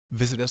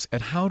Visit us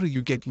at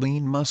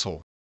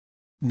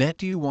howdoyougetleanmuscle.net.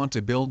 Do you want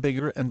to build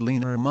bigger and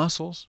leaner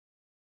muscles?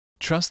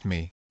 Trust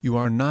me, you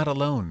are not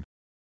alone.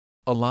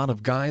 A lot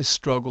of guys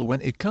struggle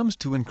when it comes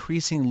to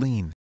increasing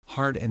lean,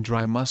 hard and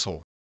dry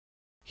muscle.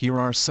 Here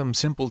are some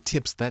simple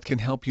tips that can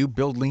help you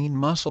build lean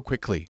muscle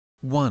quickly.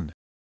 1.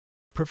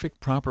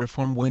 Perfect proper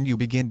form. When you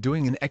begin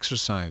doing an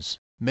exercise,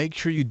 make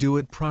sure you do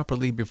it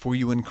properly before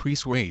you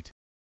increase weight.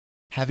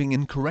 Having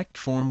incorrect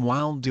form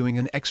while doing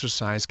an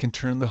exercise can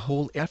turn the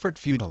whole effort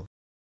futile.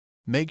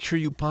 Make sure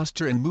your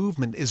posture and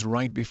movement is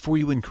right before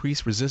you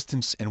increase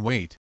resistance and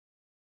weight.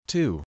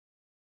 2.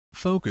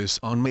 Focus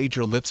on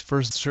major lifts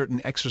first.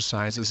 Certain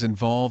exercises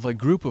involve a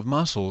group of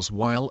muscles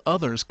while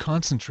others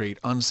concentrate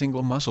on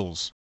single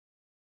muscles.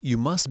 You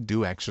must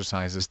do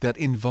exercises that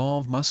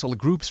involve muscle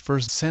groups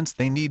first since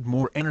they need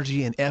more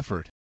energy and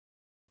effort.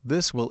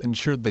 This will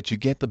ensure that you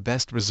get the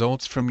best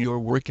results from your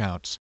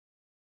workouts.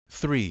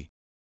 3.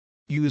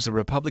 Use a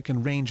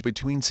Republican range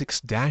between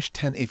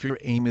 6-10. If your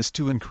aim is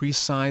to increase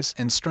size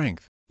and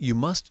strength, you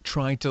must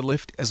try to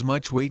lift as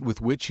much weight with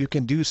which you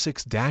can do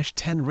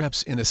 6-10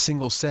 reps in a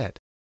single set.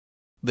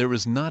 There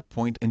is not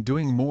point in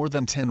doing more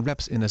than 10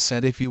 reps in a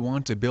set if you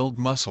want to build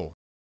muscle.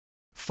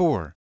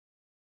 4.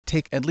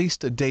 Take at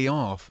least a day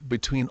off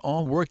between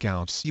all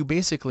workouts. You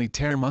basically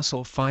tear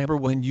muscle fiber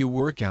when you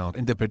work out,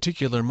 and the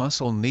particular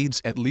muscle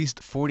needs at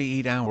least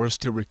 48 hours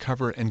to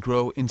recover and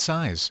grow in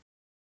size.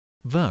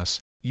 Thus,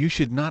 you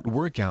should not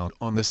work out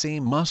on the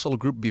same muscle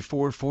group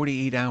before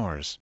 48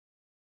 hours.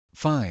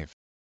 5.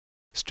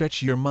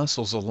 Stretch your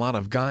muscles. A lot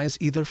of guys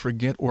either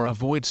forget or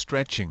avoid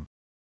stretching.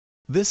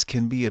 This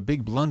can be a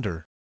big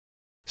blunder.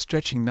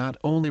 Stretching not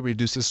only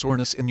reduces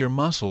soreness in your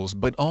muscles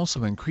but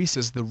also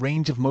increases the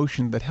range of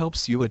motion that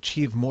helps you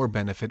achieve more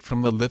benefit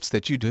from the lifts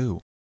that you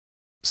do.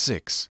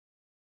 6.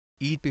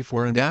 Eat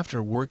before and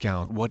after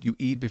workout. What you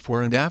eat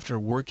before and after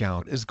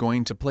workout is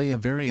going to play a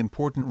very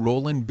important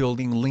role in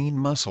building lean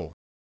muscle.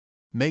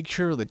 Make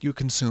sure that you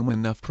consume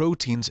enough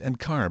proteins and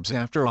carbs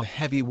after a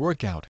heavy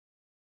workout.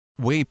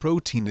 Whey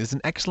protein is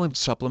an excellent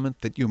supplement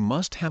that you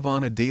must have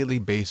on a daily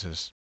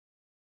basis.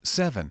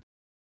 7.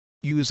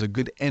 Use a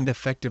good and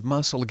effective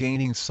muscle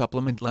gaining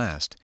supplement.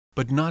 Last,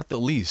 but not the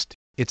least,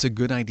 it's a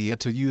good idea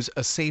to use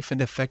a safe and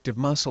effective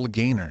muscle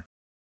gainer.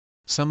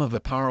 Some of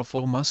the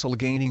powerful muscle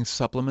gaining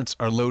supplements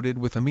are loaded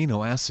with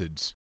amino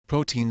acids,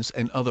 proteins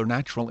and other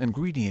natural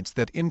ingredients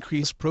that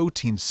increase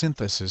protein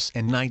synthesis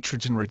and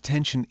nitrogen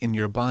retention in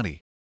your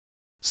body.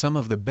 Some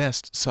of the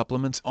best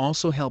supplements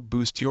also help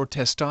boost your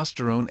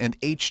testosterone and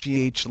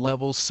HGH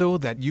levels so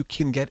that you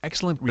can get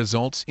excellent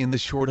results in the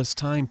shortest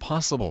time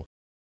possible.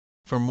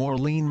 For more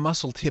lean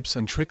muscle tips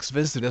and tricks,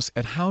 visit us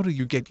at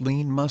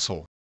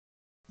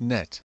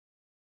howdoyougetleanmuscle.net.